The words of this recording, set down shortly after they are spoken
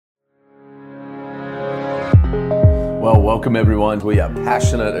Well, welcome everyone. We are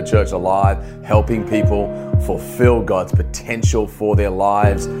passionate at Church Alive, helping people fulfill God's potential for their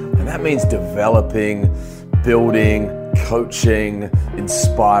lives. And that means developing, building, coaching,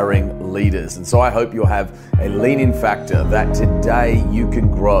 inspiring leaders. And so I hope you'll have a lean-in factor that today you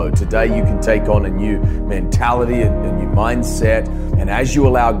can grow. Today you can take on a new mentality, a new mindset. And as you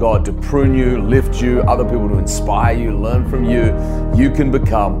allow God to prune you, lift you, other people to inspire you, learn from you, you can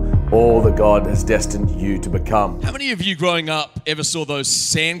become all that God has destined you to become. How many of you growing up ever saw those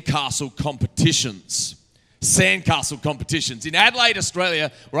sandcastle competitions? Sandcastle competitions. In Adelaide,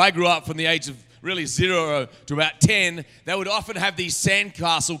 Australia, where I grew up from the age of really 0 to about 10, they would often have these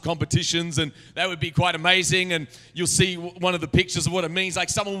sandcastle competitions, and that would be quite amazing. And you'll see one of the pictures of what it means. Like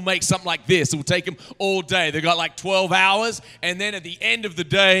someone will make something like this. It will take them all day. They've got like 12 hours, and then at the end of the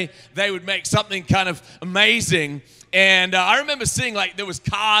day, they would make something kind of amazing. And I remember seeing, like, there was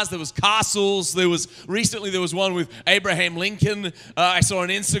cars, there was castles, there was one with Abraham Lincoln. I saw on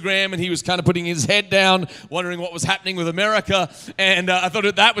Instagram, and he was kind of putting his head down, wondering what was happening with America. And I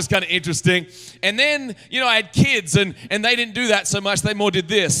thought that was kind of interesting. And then, I had kids, and they didn't do that so much. They more did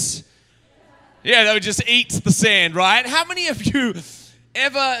this. Yeah, they would just eat the sand, right? How many of you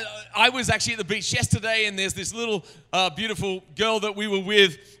I was actually at the beach yesterday, and there's this little beautiful girl that we were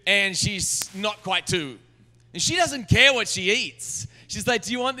with, and she's not quite two. And she doesn't care what she eats. She's like,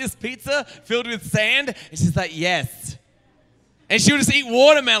 do you want this pizza filled with sand? And she's like, yes. And she would just eat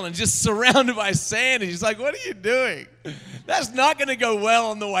watermelon, just surrounded by sand. And she's like, what are you doing? That's not going to go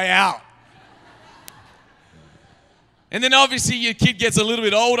well on the way out. And then obviously your kid gets a little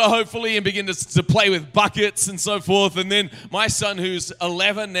bit older, hopefully, and begins to play with buckets and so forth. And then my son, who's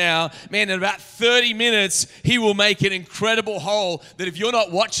 11 now, man, in about 30 minutes, he will make an incredible hole that if you're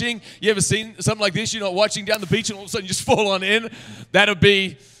not watching, you ever seen something like this? You're not watching down the beach and all of a sudden you just fall on in? That'll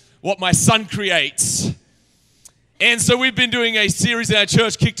be what my son creates. And so we've been doing a series in our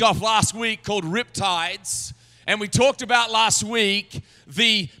church, kicked off last week, called Riptides. And we talked about last week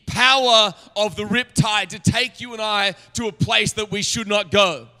the power of the riptide to take you and I to a place that we should not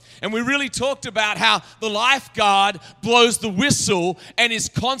go. And we really talked about how the lifeguard blows the whistle and is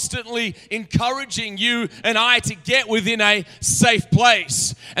constantly encouraging you and I to get within a safe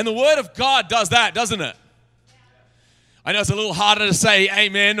place. And the Word of God does that, doesn't it? I know it's a little harder to say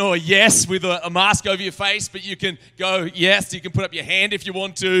amen or yes with a mask over your face, but you can go yes. You can put up your hand if you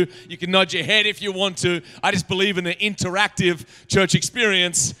want to. You can nod your head if you want to. I just believe in an interactive church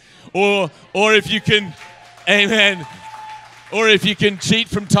experience. Or if you can, amen. Or if you can cheat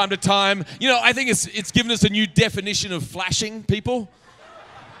from time to time. I think it's given us a new definition of flashing people.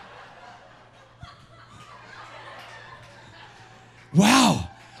 Wow,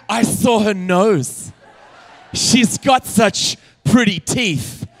 I saw her nose. She's got such pretty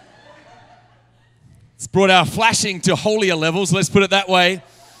teeth. It's brought our flashing to holier levels, let's put it that way.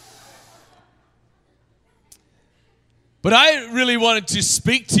 But I really wanted to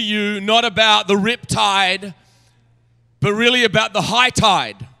speak to you not about the riptide, but really about the high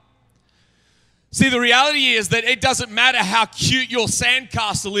tide. See, the reality is that it doesn't matter how cute your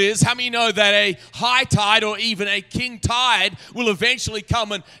sandcastle is. How many know that a high tide or even a king tide will eventually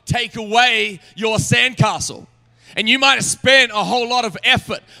come and take away your sandcastle? And you might have spent a whole lot of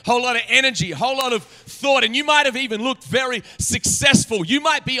effort, a whole lot of energy, a whole lot of thought, and you might have even looked very successful. You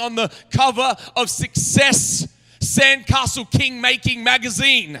might be on the cover of Success Sandcastle King Making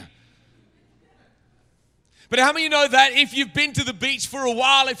magazine. But how many know that if you've been to the beach for a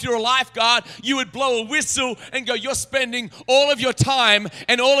while, if you're a lifeguard, you would blow a whistle and go, you're spending all of your time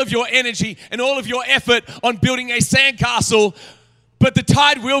and all of your energy and all of your effort on building a sandcastle, but the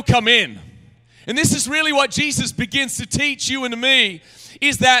tide will come in. And this is really what Jesus begins to teach you and me,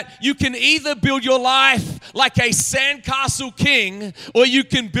 is that you can either build your life like a sandcastle king, or you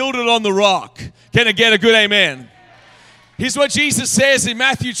can build it on the rock. Can I get a good amen? Here's what Jesus says in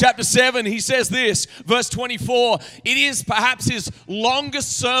Matthew chapter 7. He says this, verse 24. It is perhaps his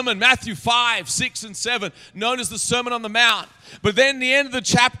longest sermon, Matthew 5, 6, and 7, known as the Sermon on the Mount. But then the end of the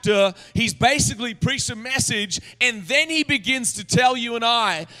chapter, he's basically preached a message, and then he begins to tell you and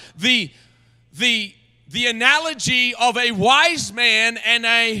I the analogy of a wise man and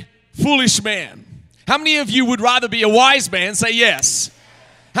a foolish man. How many of you would rather be a wise man? Say yes.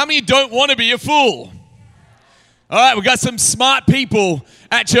 How many don't want to be a fool? All right, we've got some smart people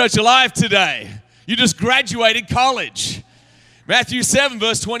at Church Alive today. You just graduated college. Matthew 7,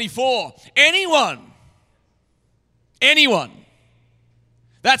 verse 24. Anyone.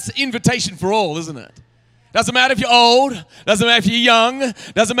 That's invitation for all, isn't it? Doesn't matter if you're old. Doesn't matter if you're young.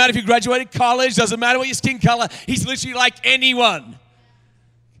 Doesn't matter if you graduated college. Doesn't matter what your skin color. He's literally like anyone.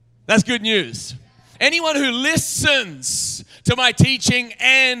 That's good news. Anyone who listens to my teaching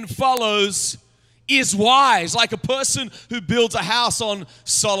and follows is wise, like a person who builds a house on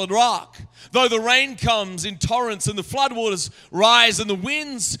solid rock. Though the rain comes in torrents and the floodwaters rise and the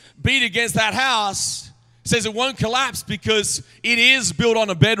winds beat against that house, it says it won't collapse because it is built on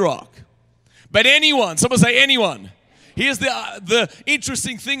a bedrock. But anyone, someone say anyone. Here's the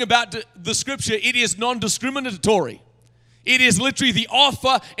interesting thing about the scripture. It is non-discriminatory. It is literally the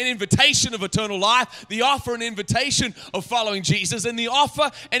offer and invitation of eternal life, the offer and invitation of following Jesus, and the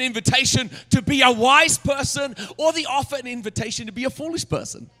offer and invitation to be a wise person, or the offer and invitation to be a foolish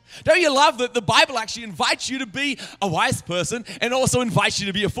person. Don't you love that the Bible actually invites you to be a wise person and also invites you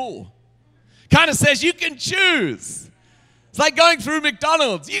to be a fool? Kind of says you can choose. It's like going through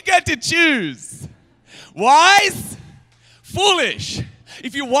McDonald's. You get to choose. Wise, foolish.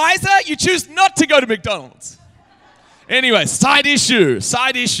 If you're wiser, you choose not to go to McDonald's. Anyway, side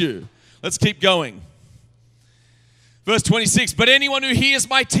issue. Let's keep going. Verse 26, but anyone who hears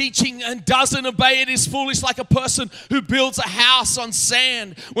my teaching and doesn't obey it is foolish, like a person who builds a house on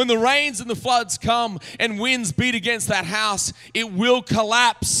sand. When the rains and the floods come and winds beat against that house, it will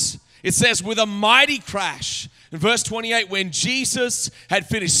collapse. It says with a mighty crash. In verse 28, when Jesus had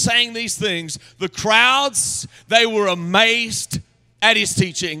finished saying these things, the crowds, they were amazed at his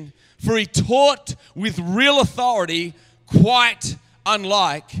teaching, for he taught with real authority, quite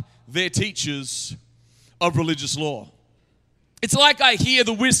unlike their teachers of religious law. It's like I hear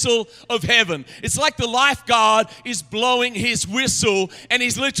the whistle of heaven. It's like the lifeguard is blowing his whistle and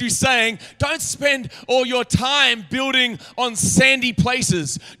he's literally saying, don't spend all your time building on sandy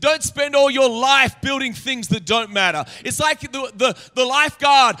places. Don't spend all your life building things that don't matter. It's like the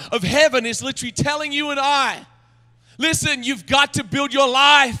lifeguard of heaven is literally telling you and I, listen, you've got to build your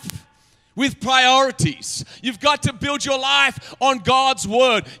life with priorities. You've got to build your life on God's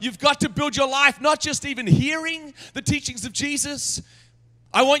word. You've got to build your life not just even hearing the teachings of Jesus.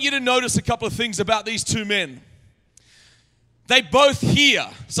 I want you to notice a couple of things about these two men. They both hear.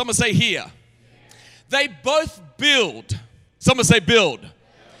 Someone say hear. They both build. Someone say build.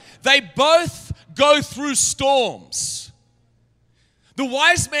 They both go through storms. The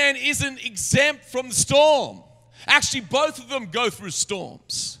wise man isn't exempt from the storm. Actually, both of them go through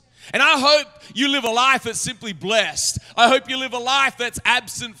storms. And I hope you live a life that's simply blessed. I hope you live a life that's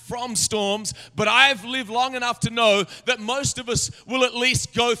absent from storms. But I've lived long enough to know that most of us will at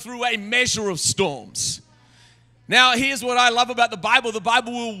least go through a measure of storms. Now, here's what I love about the Bible. The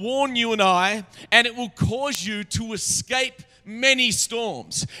Bible will warn you and I, and it will cause you to escape many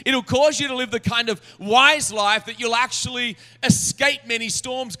storms. It'll cause you to live the kind of wise life that you'll actually escape many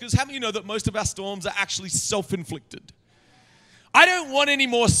storms. Because how many of you know that most of our storms are actually self-inflicted? I don't want any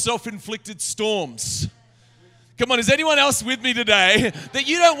more self-inflicted storms. Come on, is anyone else with me today? That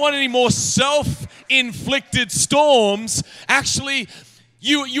you don't want any more self-inflicted storms. Actually,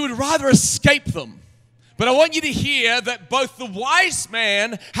 you would rather escape them. But I want you to hear that both the wise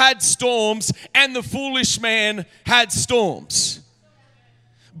man had storms and the foolish man had storms.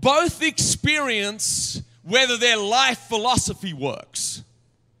 Both experience whether their life philosophy works.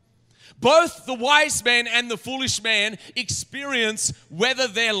 Both the wise man and the foolish man experience whether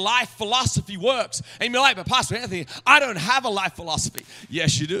their life philosophy works. And you're like, but Pastor Anthony, I don't have a life philosophy.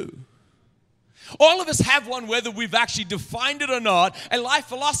 Yes, you do. All of us have one, whether we've actually defined it or not. A life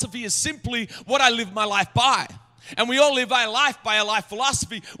philosophy is simply what I live my life by. And we all live our life by a life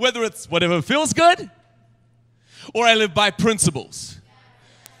philosophy, whether it's whatever feels good or I live by principles.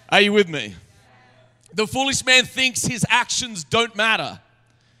 Are you with me? The foolish man thinks his actions don't matter.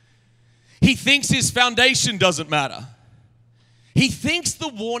 He thinks his foundation doesn't matter. He thinks the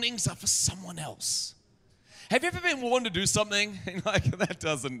warnings are for someone else. Have you ever been warned to do something and like, that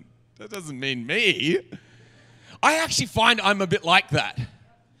doesn't mean me? I actually find I'm a bit like that.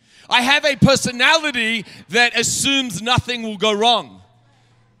 I have a personality that assumes nothing will go wrong,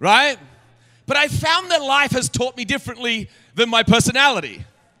 right? But I found that life has taught me differently than my personality.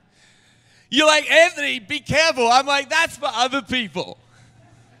 You're like, Anthony, be careful. I'm like, that's for other people.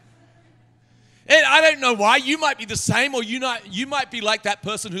 And I don't know why. You might be the same, or you might be like that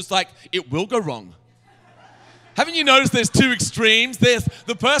person who's like, it will go wrong. Haven't you noticed there's two extremes? There's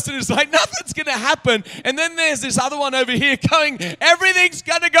the person who's like, nothing's going to happen. And then there's this other one over here going, everything's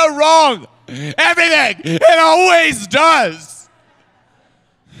going to go wrong. Everything. It always does.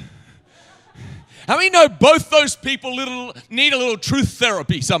 How many know both those people need a little truth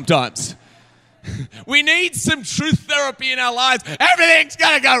therapy sometimes? We need some truth therapy in our lives. Everything's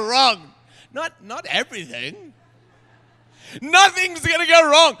going to go wrong. Not everything. Nothing's going to go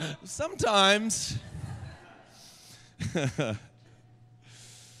wrong. Sometimes.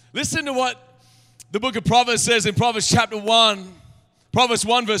 Listen to what The book of Proverbs says in Proverbs chapter 1, Proverbs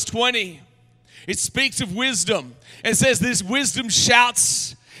 1 verse 20, it speaks of wisdom. It says this wisdom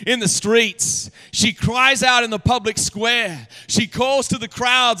shouts in the streets. She cries out in the public square. She calls to the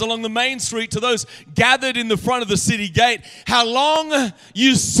crowds along the main street, to those gathered in the front of the city gate. How long,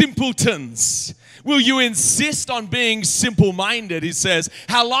 you simpletons, will you insist on being simple-minded? He says,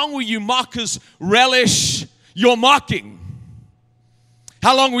 how long will you mockers relish your mocking?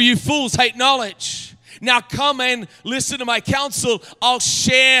 How long will you fools hate knowledge? Now come and listen to my counsel. I'll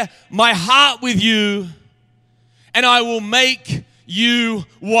share my heart with you, and I will make you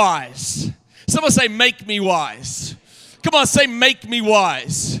wise. Someone say, make me wise. Come on, say, make me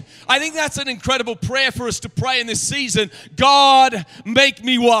wise. I think that's an incredible prayer for us to pray in this season. God, make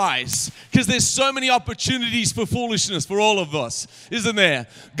me wise. Because there's so many opportunities for foolishness for all of us, isn't there?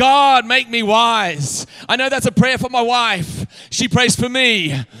 God, make me wise. I know that's a prayer for my wife. She prays for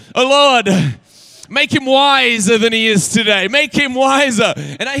me. Oh, Lord, make him wiser than he is today. Make him wiser.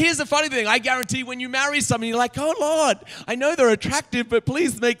 And here's the funny thing. I guarantee when you marry someone, you're like, oh, Lord, I know they're attractive, but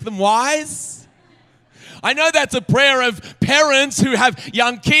please make them wise. I know that's a prayer of parents who have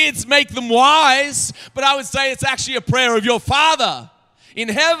young kids, make them wise. But I would say it's actually a prayer of your Father in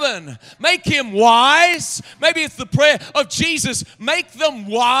heaven. Make him wise. Maybe it's the prayer of Jesus. Make them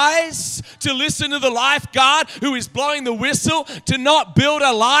wise to listen to the life God who is blowing the whistle, to not build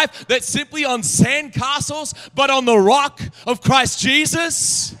a life that's simply on sandcastles, but on the rock of Christ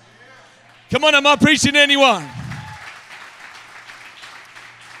Jesus. Come on, I'm not preaching to anyone.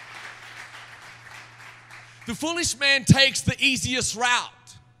 The foolish man takes the easiest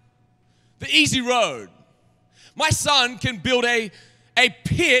route, the easy road. My son can build a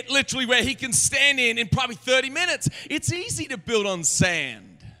pit literally where he can stand in probably 30 minutes. It's easy to build on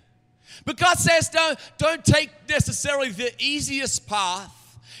sand. But God says don't take necessarily the easiest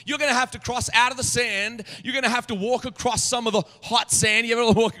path. You're going to have to cross out of the sand. You're going to have to walk across some of the hot sand. You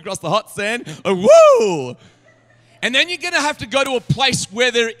ever walk across the hot sand? Oh, woo! And then you're going to have to go to a place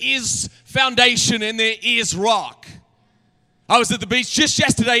where there is foundation and there is rock. I was at the beach just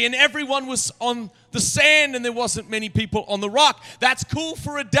yesterday and everyone was on the sand and there wasn't many people on the rock. That's cool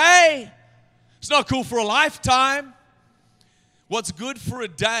for a day. It's not cool for a lifetime. What's good for a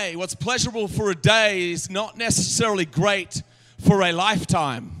day, what's pleasurable for a day is not necessarily great for a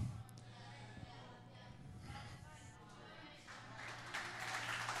lifetime.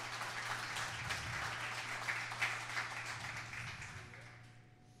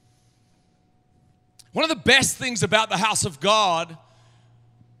 One of the best things about the house of God,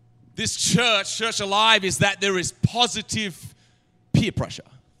 this church alive, is that there is positive peer pressure.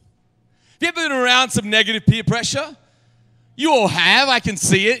 Have you ever been around some negative peer pressure? You all have. I can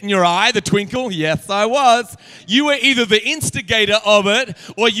see it in your eye, the twinkle. Yes, I was. You were either the instigator of it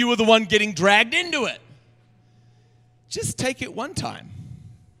or you were the one getting dragged into it. Just take it one time.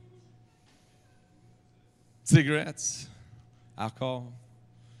 Cigarettes, alcohol,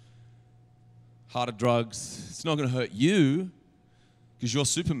 harder drugs. It's not going to hurt you because you're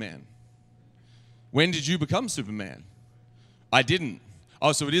Superman. When did you become Superman? I didn't.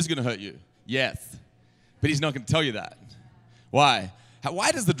 Oh, so it is going to hurt you? Yes. But he's not going to tell you that. Why?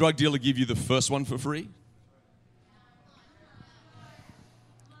 Why does the drug dealer give you the first one for free?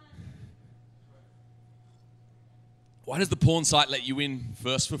 Why does the porn site let you in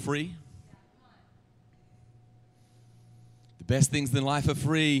first for free? The best things in life are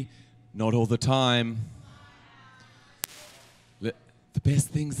free. Not all the time. The best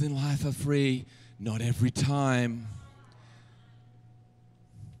things in life are free. Not every time.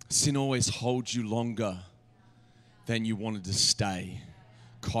 Sin always holds you longer than you wanted to stay.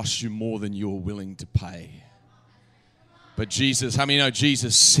 Costs you more than you were willing to pay. But Jesus, how many know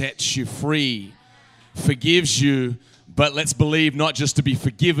Jesus sets you free, forgives you, but let's believe not just to be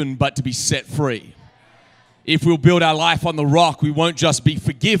forgiven, but to be set free. If we'll build our life on the rock, we won't just be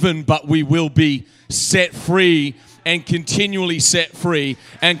forgiven, but we will be set free and continually set free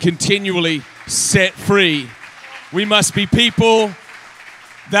and continually set free. We must be people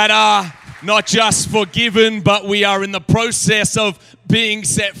that are not just forgiven, but we are in the process of being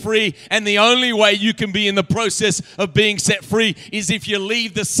set free. And the only way you can be in the process of being set free is if you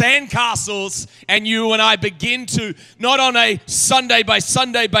leave the sandcastles and you and I begin to, not on a Sunday by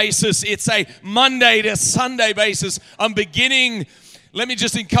Sunday basis, it's a Monday to Sunday basis. I'm beginning. Let me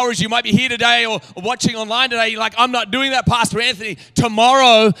just encourage you. You might be here today or watching online today. You're like, I'm not doing that, Pastor Anthony.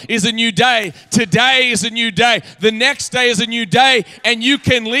 Tomorrow is a new day. Today is a new day. The next day is a new day. And you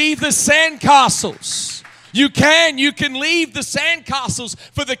can leave the sandcastles. You can leave the sandcastles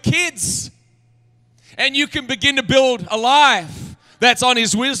for the kids. And you can begin to build a life that's on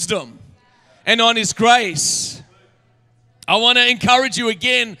His wisdom. and on His grace. I want to encourage you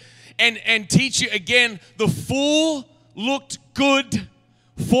again and teach you again. The fool looked good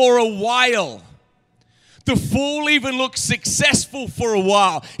for a while. The fool even looked successful for a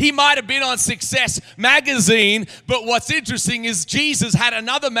while. He might have been on Success magazine, but what's interesting is Jesus had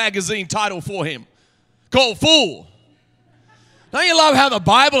another magazine title for him called Fool. Don't you love how the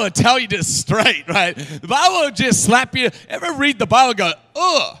Bible will tell you this straight, right? The Bible will just slap you. Ever read the Bible and go,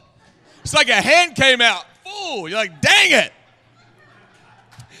 ugh. It's like a hand came out. Fool. You're like, dang it.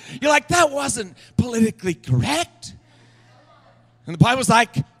 You're like, that wasn't politically correct. And the Bible's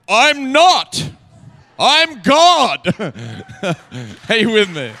like, I'm not. I'm God. Are you with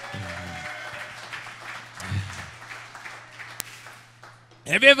me?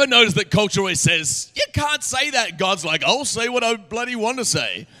 Have you ever noticed that culture always says, you can't say that? God's like, I'll say what I bloody want to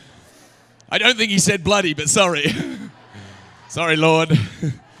say. I don't think He said bloody, but sorry. Sorry, Lord.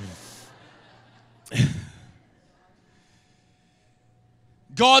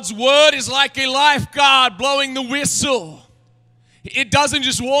 God's word is like a lifeguard blowing the whistle. It doesn't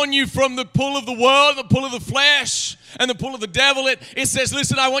just warn you from the pull of the world, the pull of the flesh, and the pull of the devil. It says,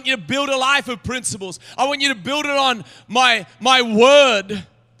 listen, I want you to build a life of principles. I want you to build it on my word.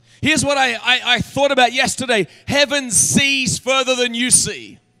 Here's what I thought about yesterday. Heaven sees further than you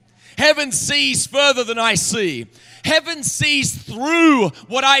see. Heaven sees further than I see. Heaven sees through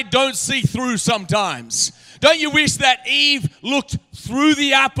what I don't see through sometimes. Don't you wish that Eve looked through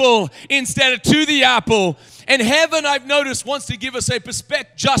the apple instead of to the apple? And heaven, I've noticed, wants to give us a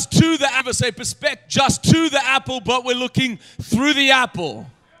perspective just to the apple, but we're looking through the apple.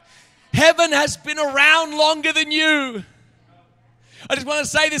 Heaven has been around longer than you. I just want to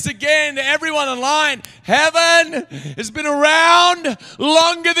say this again to everyone online. Heaven has been around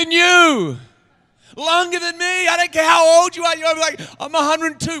longer than you. Longer than me. I don't care how old you are. You're like, I'm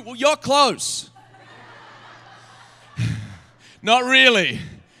 102. Well, you're close. Not really.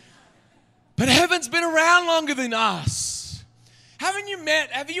 But heaven's been around longer than us. Have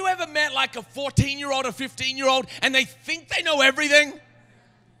you ever met like a 14-year-old or 15-year-old and they think they know everything?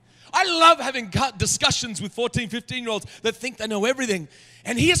 I love having discussions with 14, 15-year-olds that think they know everything.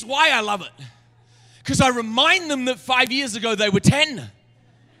 And here's why I love it. Because I remind them that 5 years ago they were 10.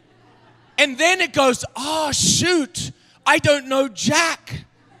 And then it goes, oh, shoot, I don't know jack.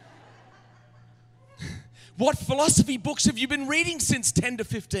 What philosophy books have you been reading since 10 to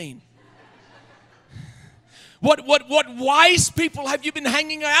 15? What wise people have you been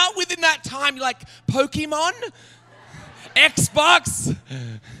hanging out with in that time? Like Pokemon? Xbox?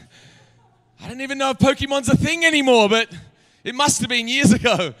 I don't even know if Pokemon's a thing anymore, but it must have been years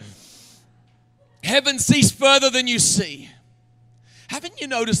ago. Heaven sees further than you see. Haven't you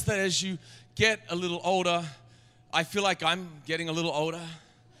noticed that as you get a little older, I feel like I'm getting a little older,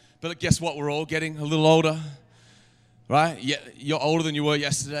 but guess what? We're all getting a little older, right? Yeah, you're older than you were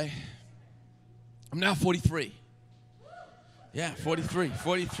yesterday. I'm now 43. Yeah, 43.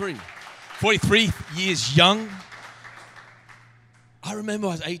 43 years young. I remember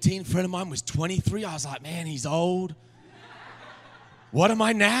I was 18, a friend of mine was 23. I was like, man, he's old. What am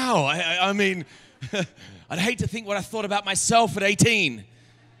I now? I mean, I'd hate to think what I thought about myself at 18.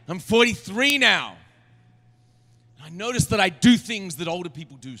 I'm 43 now. I noticed that I do things that older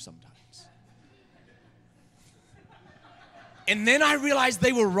people do sometimes. And then I realized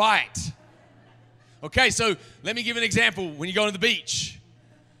they were right. Okay, so let me give an example. When you go to the beach,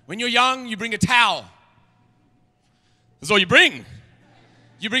 when you're young, you bring a towel. That's all you bring.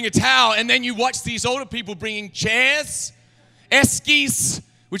 You bring a towel, and then you watch these older people bringing chairs, eskies,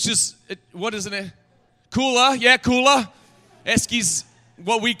 which is, what is it? Cooler, yeah, cooler. Eskies,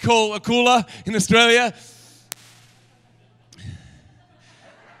 what we call a cooler in Australia.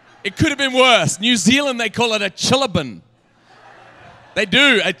 It could have been worse. New Zealand, they call it a chillabin. They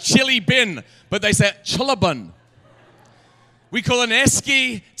do, a chili bin, but they say chillabin. We call it an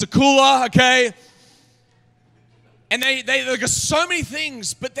esky. It's a cooler, okay? And they got so many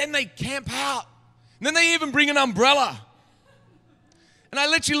things, but then they camp out. And then they even bring an umbrella. And I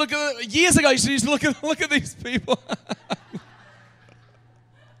literally look at years ago, I used to look at these people.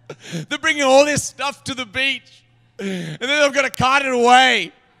 They're bringing all this stuff to the beach. And then they've got to cart it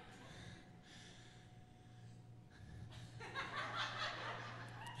away.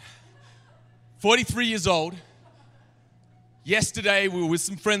 "43 years old. Yesterday, we were with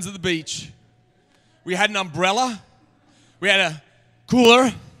some friends at the beach. We had an umbrella. We had a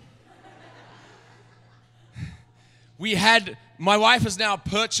cooler. My wife has now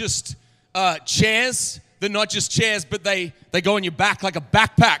purchased chairs. They're not just chairs, but they go on your back like a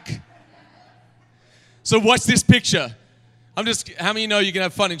backpack. So watch this picture. How many of you know you can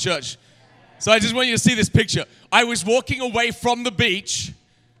have fun in church? So I just want you to see this picture. I was walking away from the beach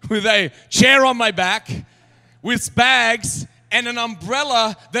with a chair on my back, with bags, and an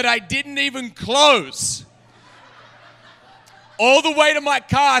umbrella that I didn't even close. All the way to my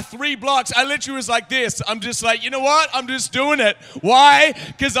car, 3 blocks, I literally was like this. I'm just like, you know what? I'm just doing it. Why?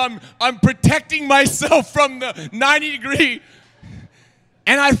 Because I'm protecting myself from the 90-degree.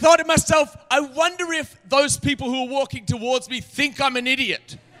 And I thought to myself, I wonder if those people who are walking towards me think I'm an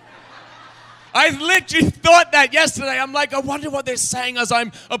idiot. I literally thought that yesterday. I'm like, I wonder what they're saying as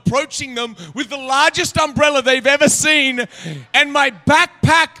I'm approaching them with the largest umbrella they've ever seen and my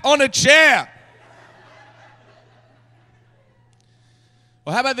backpack on a chair.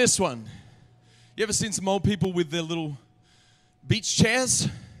 Well, how about this one? You ever seen some old people with their little beach chairs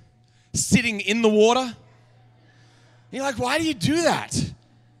sitting in the water? You're like, why do you do that?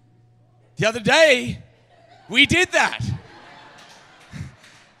 The other day, we did that.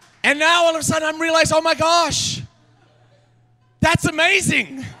 And now all of a sudden I'm realizing, oh my gosh, that's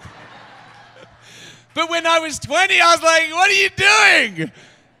amazing. But when I was 20, I was like, what are you doing?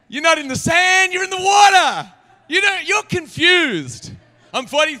 You're not in the sand, you're in the water. You're confused. I'm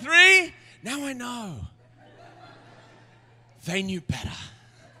 43, now I know. They knew better.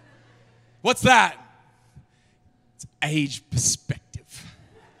 What's that? It's age perspective.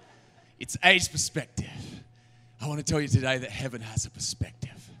 It's age perspective. I want to tell you today that heaven has a perspective.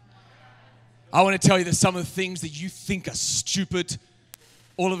 I want to tell you that some of the things that you think are stupid,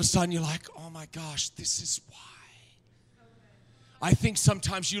 all of a sudden you're like, oh my gosh, this is why. I think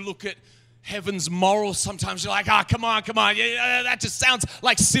sometimes you look at heaven's morals, sometimes you're like, come on. Yeah, that just sounds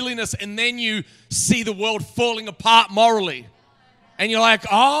like silliness. And then you see the world falling apart morally. And you're like,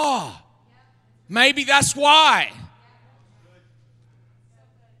 maybe that's why.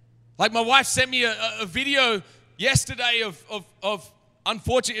 Like my wife sent me a video yesterday of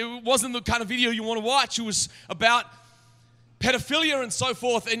unfortunately, it wasn't the kind of video you want to watch. It was about pedophilia and so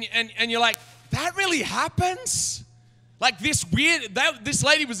forth. And you're like, that really happens? Like this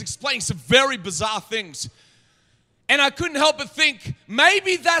lady was explaining some very bizarre things. And I couldn't help but think,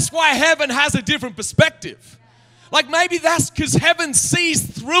 maybe that's why heaven has a different perspective. Like maybe that's because heaven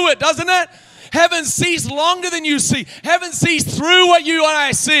sees through it, doesn't it? Heaven sees longer than you see. Heaven sees through what you and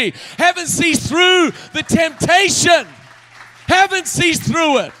I see. Heaven sees through the temptation. Heaven sees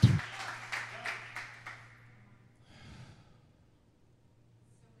through it.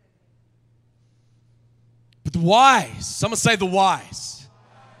 But the wise, someone say the wise.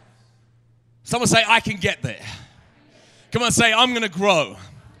 Someone say, I can get there. Come on, say, I'm going to grow.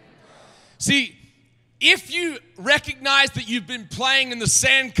 See, if you recognize that you've been playing in the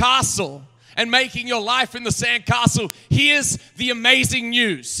sandcastle and making your life in the sandcastle, here's the amazing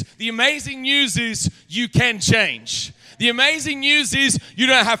news. The amazing news is you can change. The amazing news is you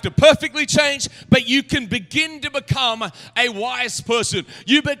don't have to perfectly change, but you can begin to become a wise person.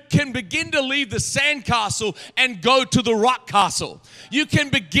 You can begin to leave the sandcastle and go to the rock castle. You can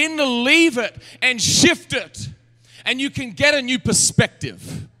begin to leave it and shift it, and you can get a new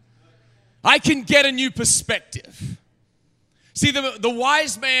perspective. I can get a new perspective. See, the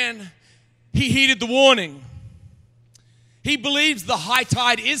wise man, he heeded the warning. He believes the high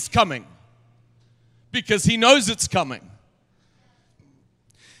tide is coming because he knows it's coming.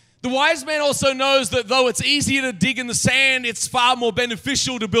 The wise man also knows that though it's easier to dig in the sand, it's far more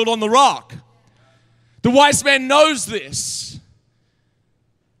beneficial to build on the rock. The wise man knows this.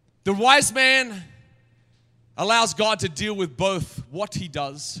 The wise man allows God to deal with both what he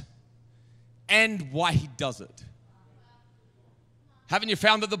does and why he does it. Haven't you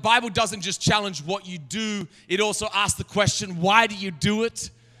found that the Bible doesn't just challenge what you do, it also asks the question, why do you do it?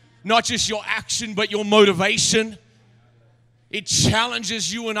 Not just your action, but your motivation. It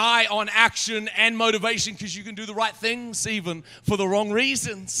challenges you and I on action and motivation because you can do the right things even for the wrong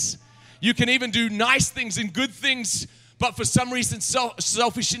reasons. You can even do nice things and good things, but for some reason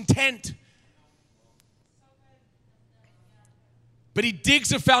selfish intent. But he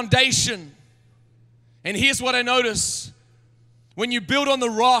digs a foundation. And here's what I notice. When you build on the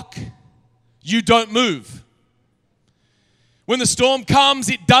rock, you don't move. When the storm comes,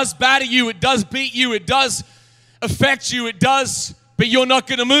 it does batter you, it does beat you, it does affect you, it does, but you're not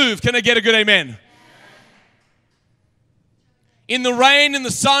going to move. Can I get a good amen? In the rain, in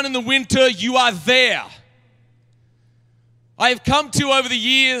the sun, in the winter, you are there. I have come to, over the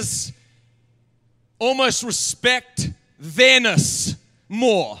years, almost respect there-ness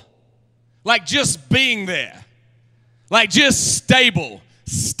more. Like just being there. Like just stable,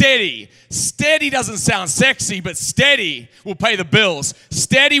 Steady. Steady doesn't sound sexy, but steady will pay the bills.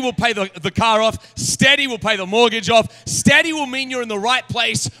 Steady will pay the car off. Steady will pay the mortgage off. Steady will mean you're in the right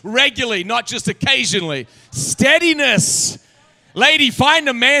place regularly, not just occasionally. Steadiness. Lady, find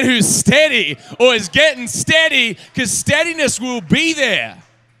a man who's steady or is getting steady, because steadiness will be there.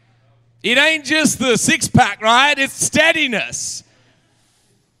 It ain't just the six-pack, right? It's steadiness.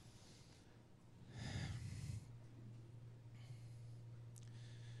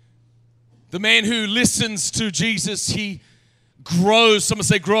 The man who listens to Jesus, he grows. Someone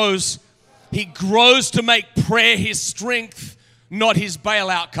say grows. He grows to make prayer his strength, not his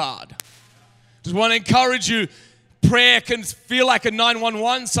bailout card. Just want to encourage you. Prayer can feel like a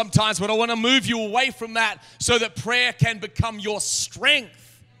 911 sometimes, but I want to move you away from that so that prayer can become your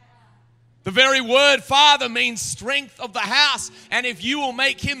strength. The very word Father means strength of the house. And if you will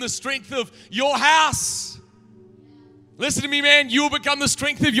make him the strength of your house, listen to me, man, you will become the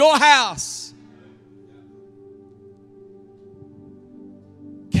strength of your house.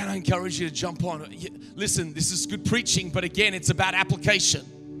 Can I encourage you to jump on? Listen, this is good preaching, but again, it's about application.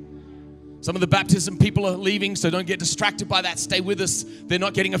 Some of the baptism people are leaving, so don't get distracted by that. Stay with us. They're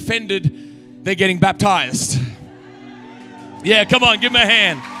not getting offended. They're getting baptized. Yeah, come on, give them a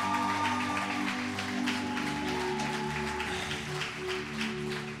hand.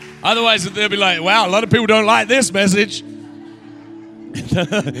 Otherwise, they'll be like, wow, a lot of people don't like this message.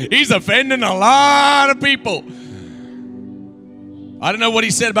 He's offending a lot of people. I don't know what he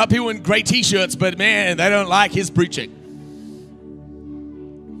said about people in gray t-shirts, but man, they don't like his preaching.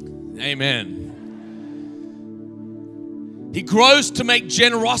 Amen. He grows to make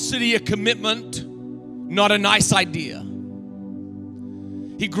generosity a commitment, not a nice idea.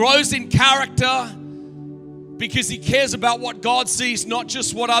 He grows in character because he cares about what God sees, not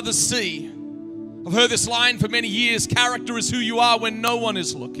just what others see. I've heard this line for many years: character is who you are when no one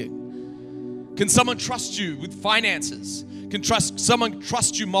is looking. Can someone trust you with finances? Can someone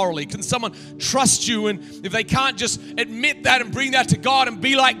trust you morally? Can someone trust you? And if they can't just admit that and bring that to God and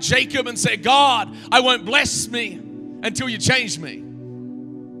be like Jacob and say, God, I won't bless me until you change me.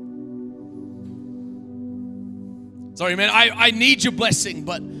 Sorry, man, I need your blessing,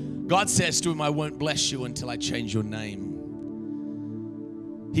 but God says to him, I won't bless you until I change your name.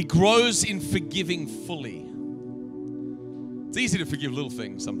 He grows in forgiving fully. It's easy to forgive little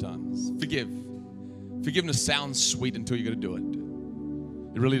things sometimes. Forgiveness sounds sweet until you got to do it.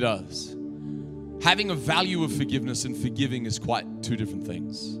 It really does. Having a value of forgiveness and forgiving is quite two different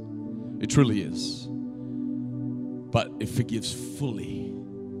things. It truly is. But it forgives fully.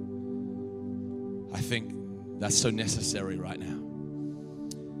 I think that's so necessary right now.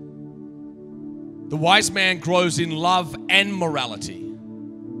 The wise man grows in love and morality.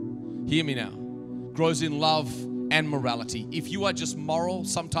 Hear me now. Grows in love and morality. If you are just moral,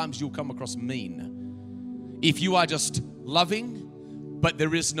 sometimes you'll come across mean. If you are just loving, but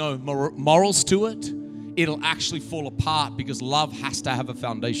there is no morals to it, it'll actually fall apart, because love has to have a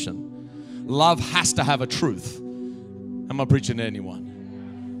foundation. Love has to have a truth. Am I preaching to anyone?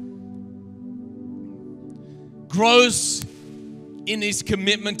 Grows in his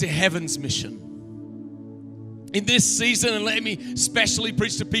commitment to heaven's mission. In this season, and let me especially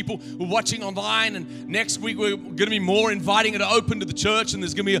preach to people who are watching online, and next week we're going to be more inviting it to open to the church, and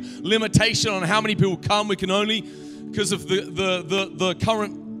there's going to be a limitation on how many people come. We can only, because of the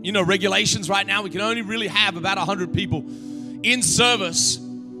current regulations right now, we can only really have about 100 people in service.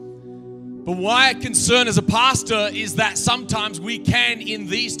 But my concern as a pastor is that sometimes we can, in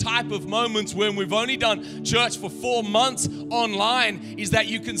these type of moments when we've only done church for 4 months online, is that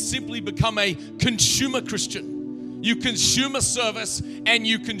you can simply become a consumer Christian. You consume a service and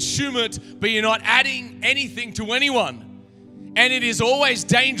you consume it, but you're not adding anything to anyone. And it is always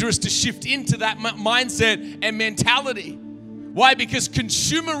dangerous to shift into that mindset and mentality. Why? Because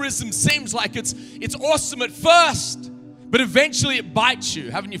consumerism seems like it's awesome at first, but eventually it bites you.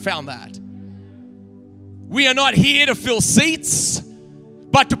 Haven't you found that? We are not here to fill seats,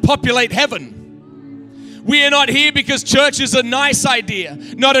 but to populate heaven. We are not here because church is a nice idea,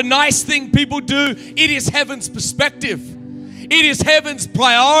 not a nice thing people do. It is heaven's perspective. It is heaven's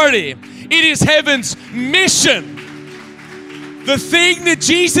priority. It is heaven's mission. The thing that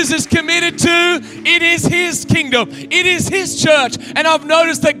Jesus is committed to, it is his kingdom. It is his church. And I've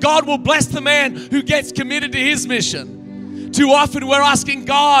noticed that God will bless the man who gets committed to his mission. Too often we're asking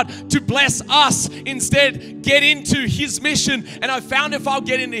God to bless us. Instead, get into his mission. And I found if I'll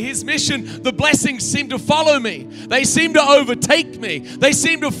get into his mission, the blessings seem to follow me. They seem to overtake me. They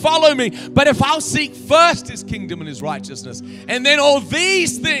seem to follow me. But if I'll seek first his kingdom and his righteousness, and then all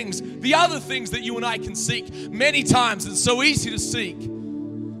these things, the other things that you and I can seek many times, it's so easy to seek,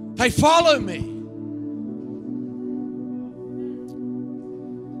 They follow me.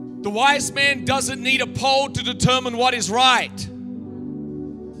 The wise man doesn't need a poll to determine what is right.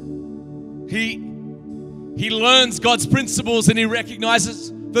 He learns God's principles and he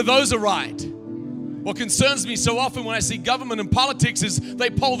recognizes that those are right. What concerns me so often when I see government and politics is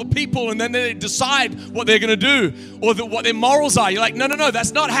they poll the people and then they decide what they're going to do or what their morals are. You're like, no,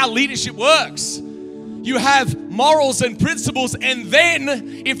 that's not how leadership works. You have morals and principles, and then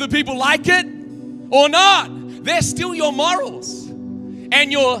if the people like it or not, they're still your morals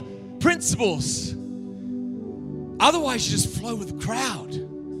and your principles. Otherwise, you just flow with the crowd.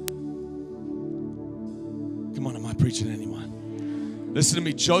 Come on, am I preaching to anyone? Listen to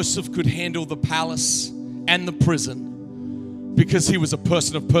me. Joseph could handle the palace and the prison because he was a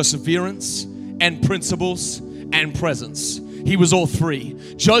person of perseverance and principles and presence. He was all three.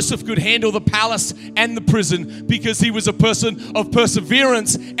 Joseph could handle the palace and the prison because he was a person of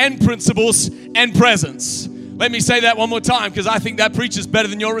perseverance and principles and presence. Let me say that one more time because I think that preaches better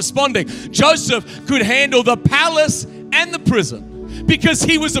than you're responding. Joseph could handle the palace and the prison because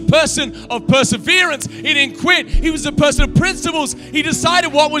he was a person of perseverance. He didn't quit. He was a person of principles. He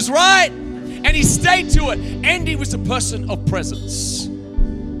decided what was right and he stayed to it. And he was a person of presence.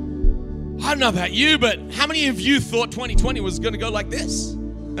 I don't know about you, but how many of you thought 2020 was going to go like this?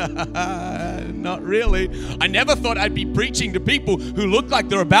 Not really. I never thought I'd be preaching to people who look like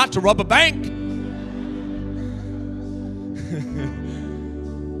they're about to rob a bank.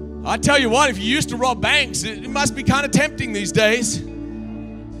 I tell you what, if you used to rob banks, it must be kind of tempting these days.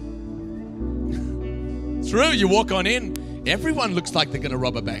 True, you walk on in, everyone looks like they're going to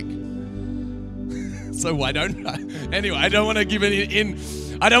rob a bank. So why don't I? Anyway, I don't want to give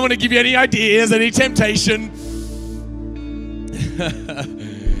you any ideas, any temptation.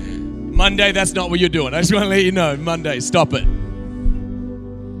 Monday, that's not what you're doing. I just want to let you know, Monday, stop it.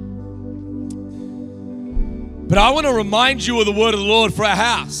 But I want to remind you of the word of the Lord for our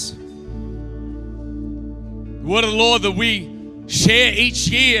house. The word of the Lord that we share each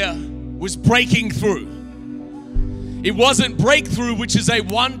year was breaking through. It wasn't breakthrough, which is a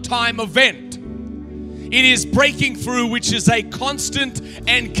one-time event. It is breaking through, which is a constant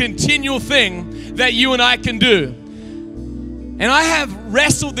and continual thing that you and I can do. And I have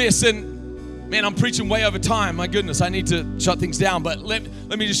wrestled this, and man, I'm preaching way over time. My goodness, I need to shut things down, but let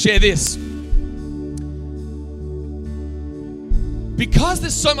me just share this. Because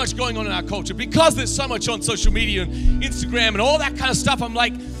there's so much going on in our culture, because there's so much on social media and Instagram and all that kind of stuff, I'm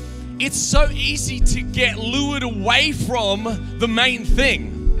like, it's so easy to get lured away from the main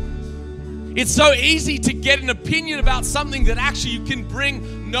thing. It's so easy to get an opinion about something that actually you can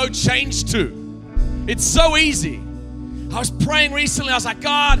bring no change to. It's so easy. I was praying recently, I was like,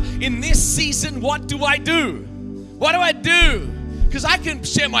 God, in this season, what do I do? What do I do? Because I can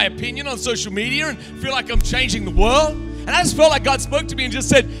share my opinion on social media and feel like I'm changing the world. And I just felt like God spoke to me and just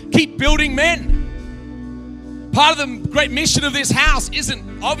said, keep building men. Part of the great mission of this house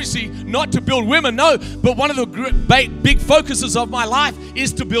isn't obviously not to build women, no, but one of the big focuses of my life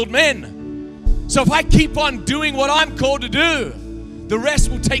is to build men. So if I keep on doing what I'm called to do, the rest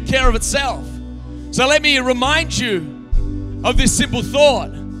will take care of itself. So let me remind you of this simple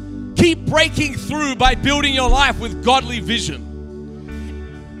thought. Keep breaking through by building your life with godly vision.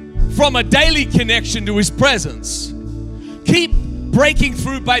 From a daily connection to His presence. Keep breaking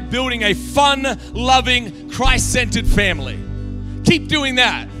through by building a fun, loving, Christ-centered family. Keep doing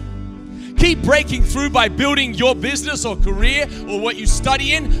that. Keep breaking through by building your business or career or what you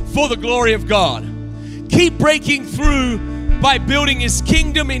study in for the glory of God. Keep breaking through by building His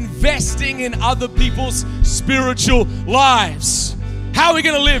kingdom, investing in other people's spiritual lives. How are we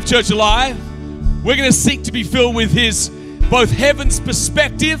going to live, Church Alive? We're going to seek to be filled with His, both heaven's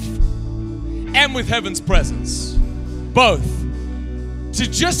perspective and with heaven's presence. Both. To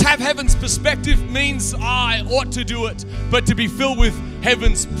just have heaven's perspective means I ought to do it, but to be filled with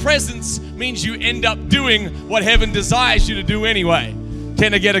heaven's presence means you end up doing what heaven desires you to do anyway.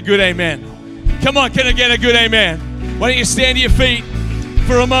 Can I get a good amen? Come on, can I get a good amen? Why don't you stand to your feet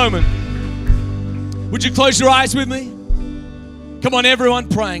for a moment? Would you close your eyes with me? Come on, everyone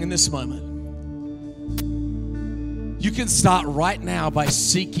praying in this moment. You can start right now by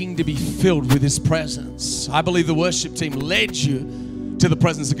seeking to be filled with His presence. I believe the worship team led you to the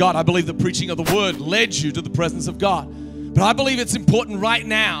presence of God. I believe the preaching of the word led you to the presence of God. But I believe it's important right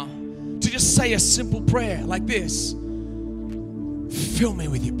now to just say a simple prayer like this. Fill me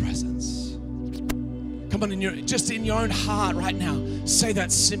with your presence. Come on, in your own heart right now, say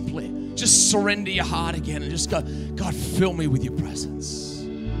that simply. Just surrender your heart again and just go, God, fill me with your presence.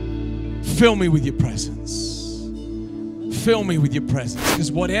 Fill me with your presence. fill me with your presence,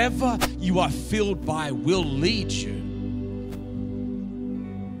 because whatever you are filled by will lead you.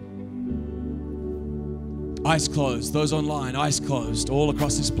 Eyes closed. Those online, eyes closed, all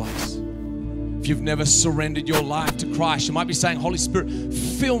across this place. If you've never surrendered your life to Christ, you might be saying, Holy Spirit,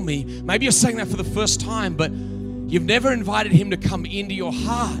 fill me. Maybe you're saying that for the first time, but you've never invited him to come into your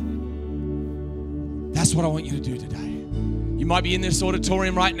heart. That's what I want you to do today. You might be in this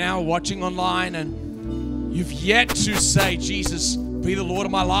auditorium right now, watching online, and you've yet to say, Jesus, be the Lord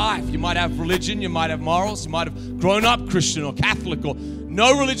of my life. You might have religion, you might have morals, you might have grown up Christian or Catholic or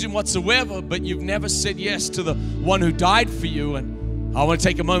no religion whatsoever, but you've never said yes to the one who died for you. And I want to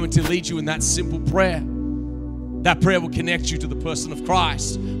take a moment to lead you in that simple prayer. That prayer will connect you to the person of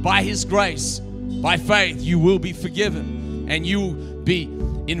Christ. By his grace, by faith, you will be forgiven and you will be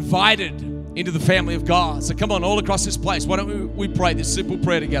invited into the family of God. So come on, all across this place, why don't we pray this simple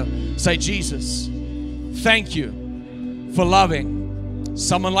prayer together? Say, Jesus, thank you for loving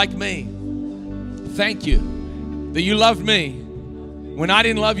someone like me. Thank you that you loved me when I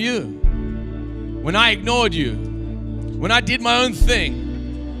didn't love you, when I ignored you, when I did my own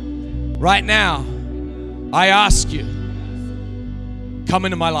thing. Right now, I ask you, come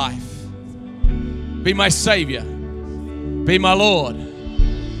into my life. Be my Savior. Be my Lord.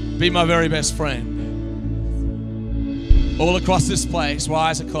 Be my very best friend. All across this place, while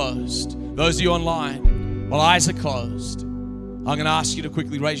eyes are closed, those of you online, while eyes are closed, I'm going to ask you to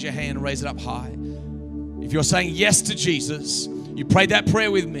quickly raise your hand and raise it up high. If you're saying yes to Jesus, you prayed that prayer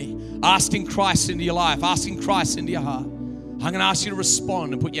with me, asking Christ into your life, asking Christ into your heart, I'm going to ask you to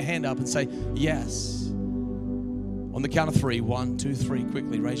respond and put your hand up and say, yes. On the count of 3, 1, 2, 3,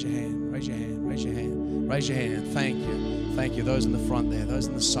 quickly, raise your hand, raise your hand, raise your hand, raise your hand. Thank you. Thank you. Those in the front there, those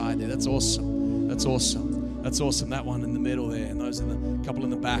in the side there. That's awesome. That's awesome. That's awesome. That one in the middle there, and those in the couple in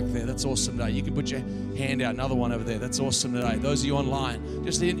the back there. That's awesome today. You can put your hand out. Another one over there. That's awesome today. Those of you online,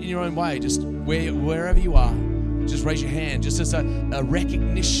 just in your own way, just wherever you are, just raise your hand, just as a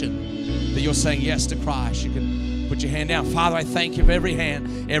recognition that you're saying yes to Christ. You can put your hand down. Father, I thank you for every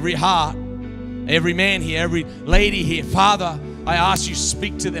hand, every heart, every man here, every lady here. Father, I ask you to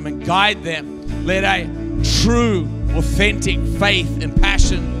speak to them and guide them. Let a true, authentic faith and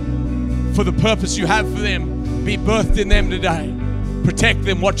passion for the purpose you have for them be birthed in them today. Protect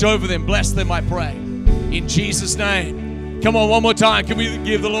them, watch over them, bless them, I pray. In Jesus' name. Come on, one more time. Can we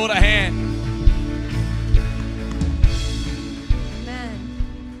give the Lord a hand?